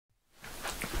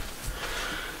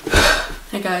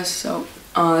Hey guys, so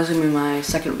this is gonna be my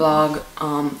second vlog.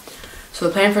 So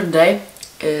the plan for today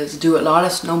is do a lot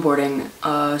of snowboarding.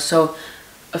 So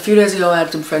a few days ago I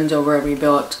had some friends over and we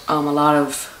built a lot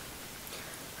of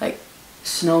like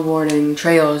snowboarding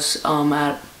trails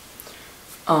at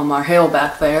our hill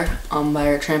back there by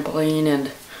our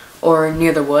trampoline or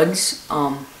near the woods.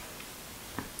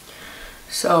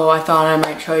 So I thought I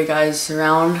might show you guys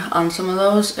around on some of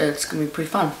those. It's gonna be pretty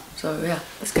fun. So yeah,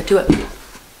 let's get to it.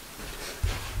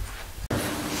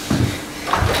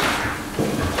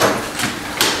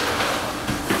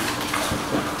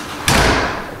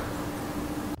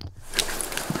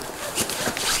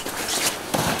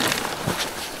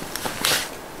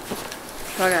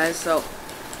 Alright guys, so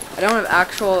I don't have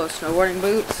actual snowboarding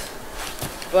boots,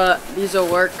 but these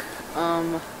will work.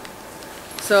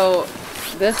 So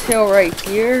this hill right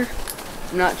here,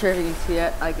 I'm not sure if you can see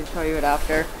it, I can show you it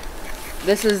after.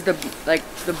 This is the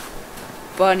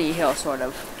bunny hill sort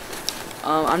of.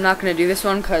 I'm not going to do this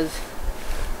one because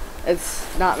it's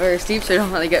not very steep, so you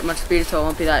don't really get much speed, so it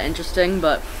won't be that interesting,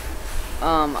 but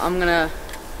I'm going to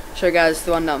show you guys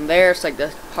the one down there. It's like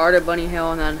the part of bunny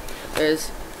hill, and then there's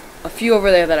a few over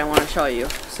there that I want to show you.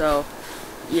 So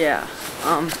yeah,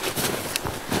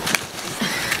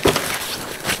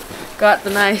 got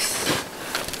the nice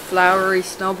flowery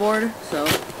snowboard, so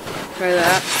try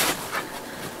that.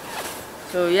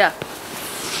 So yeah,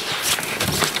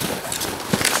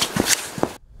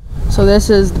 so this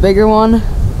is the bigger one,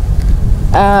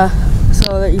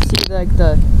 so that you see like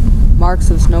the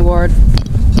marks of the snowboard.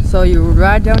 So you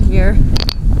ride down here,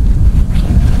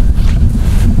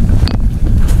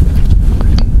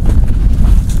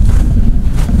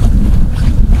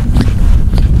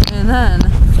 and then,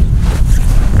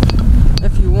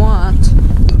 if you want,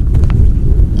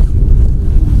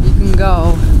 you can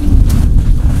go,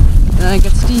 and then it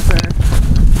gets steeper,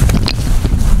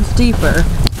 and steeper,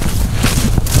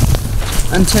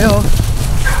 until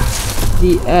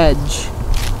the edge,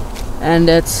 and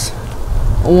it's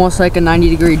almost like a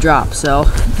 90-degree drop. So, if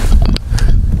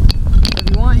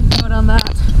you want, you can go down that.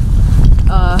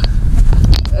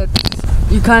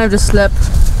 You kind of just slip.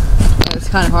 It's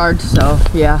kind of hard, so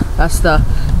yeah, that's the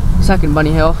second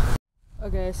bunny hill.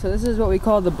 Okay, so this is what we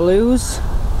call the blues.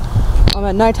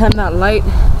 At nighttime, that light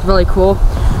is really cool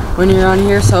when you're on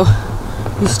here. So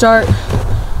you start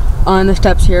on the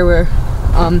steps here where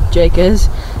Jake is,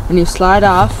 and you slide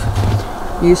off,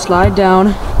 you slide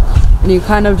down, and you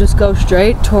kind of just go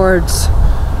straight towards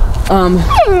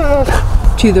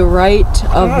to the right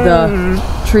of the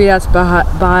tree that's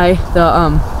by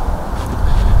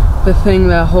the thing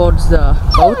that holds the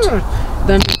boat.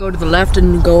 Then you go to the left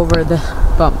and go over the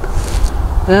bump.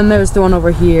 And then there's the one over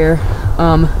here.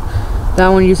 That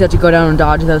one you just have to go down and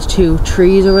dodge those two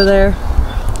trees over there.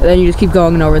 And then you just keep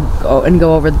going and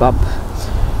go over the bump.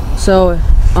 So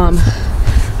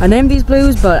I named these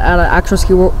blues, but at an actual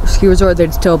ski resort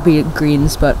they'd still be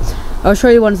greens. But I'll show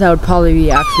you ones that would probably be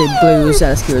actually blues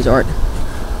at a ski resort.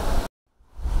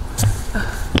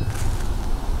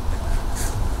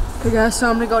 Okay guys, so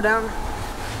I'm gonna go down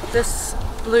this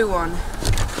blue one.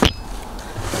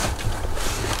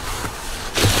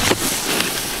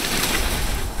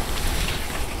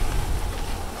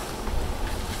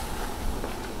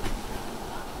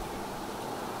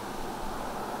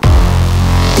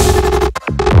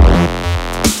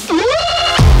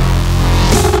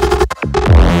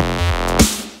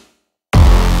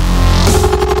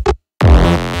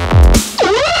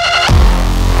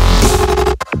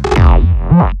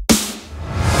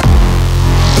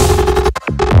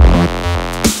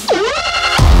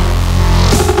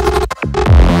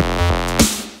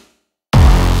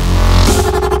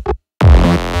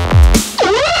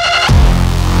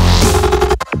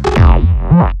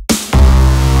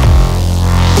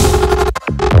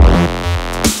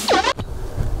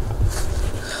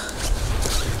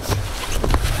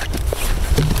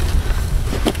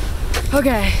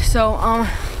 Okay, so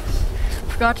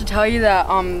forgot to tell you that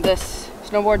this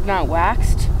snowboard's not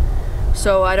waxed,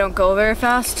 so I don't go very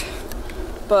fast.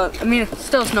 But I mean, it's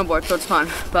still a snowboard, so it's fun.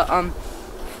 But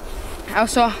I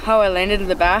saw how I landed in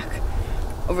the back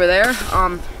over there.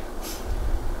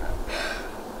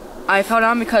 I fell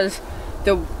down because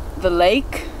the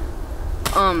lake.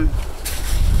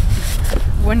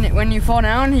 When you fall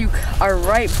down, you are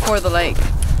right before the lake.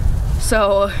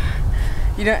 So.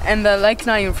 And the lake's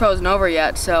not even frozen over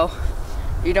yet, so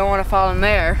you don't want to fall in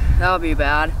there. That would be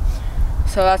bad.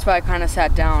 So that's why I kind of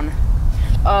sat down.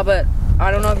 But I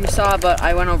don't know if you saw, but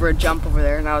I went over a jump over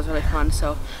there, and that was really fun.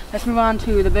 So let's move on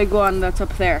to the big one that's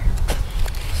up there.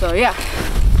 So yeah.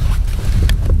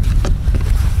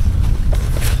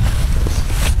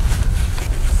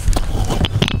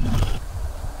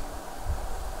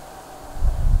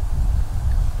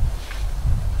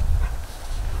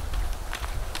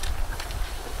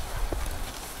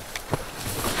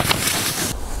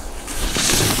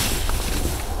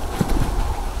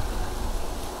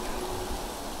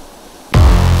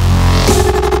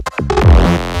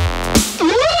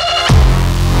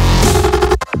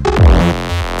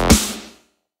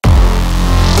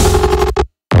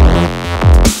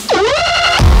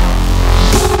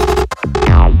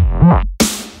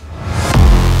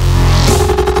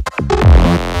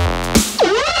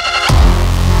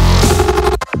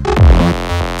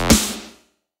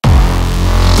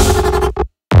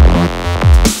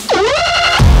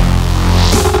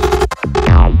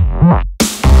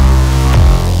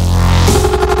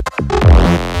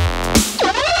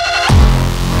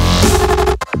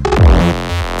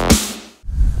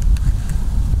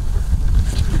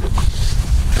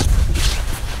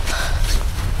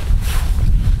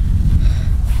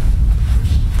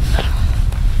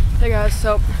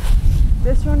 so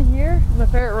this run here is my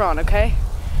favorite run, okay?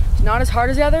 It's not as hard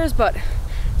as the others, but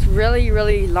it's really,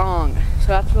 really long. So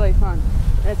that's really fun.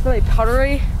 And it's really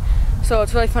powdery, so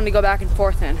it's really fun to go back and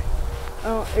forth in.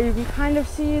 You can kind of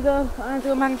see the lines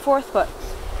going back and forth, but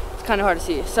it's kind of hard to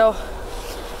see. So,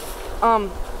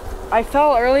 I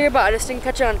fell earlier, but I just didn't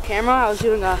catch it on camera. I was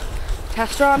doing a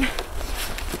test run,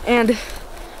 and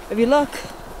if you look,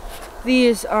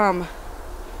 these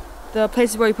the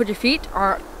places where you put your feet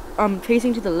are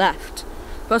facing to the left.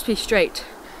 Supposed to be straight.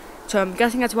 So I'm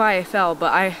guessing that's why I fell,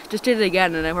 but I just did it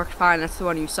again and it worked fine. That's the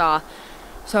one you saw.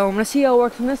 So I'm gonna see how it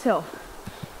works on this hill.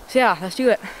 So yeah, let's do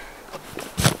it.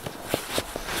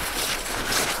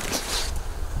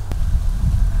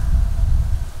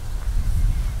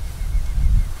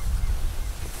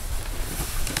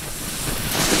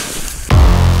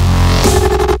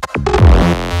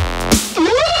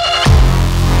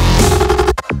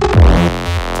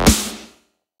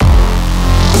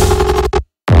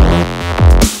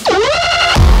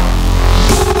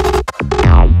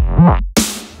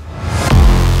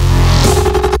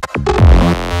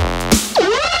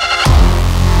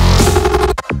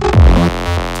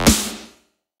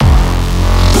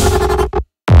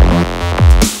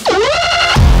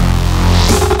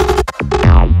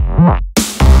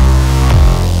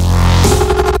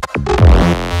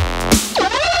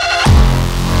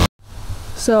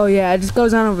 So yeah, it just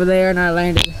goes on over there and I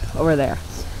landed over there.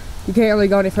 You can't really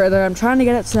go any further. I'm trying to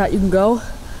get it so that you can go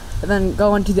and then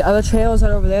go into the other trails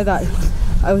that are over there that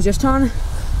I was just on.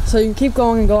 So you can keep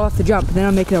going and go off the jump, and then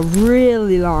I'll make it a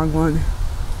really long one.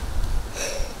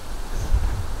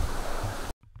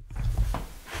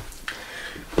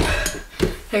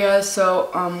 Hey guys, so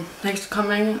thanks for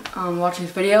coming, watching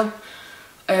this video.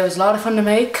 It was a lot of fun to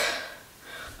make.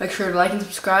 Make sure to like and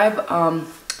subscribe.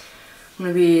 I'm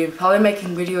gonna be probably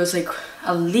making videos like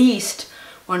at least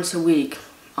once a week,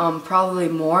 probably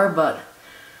more, but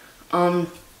yeah,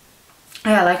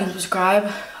 like and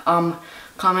subscribe,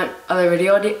 comment other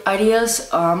video ideas.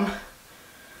 Yeah,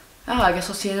 I guess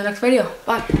I'll see you in the next video.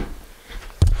 Bye.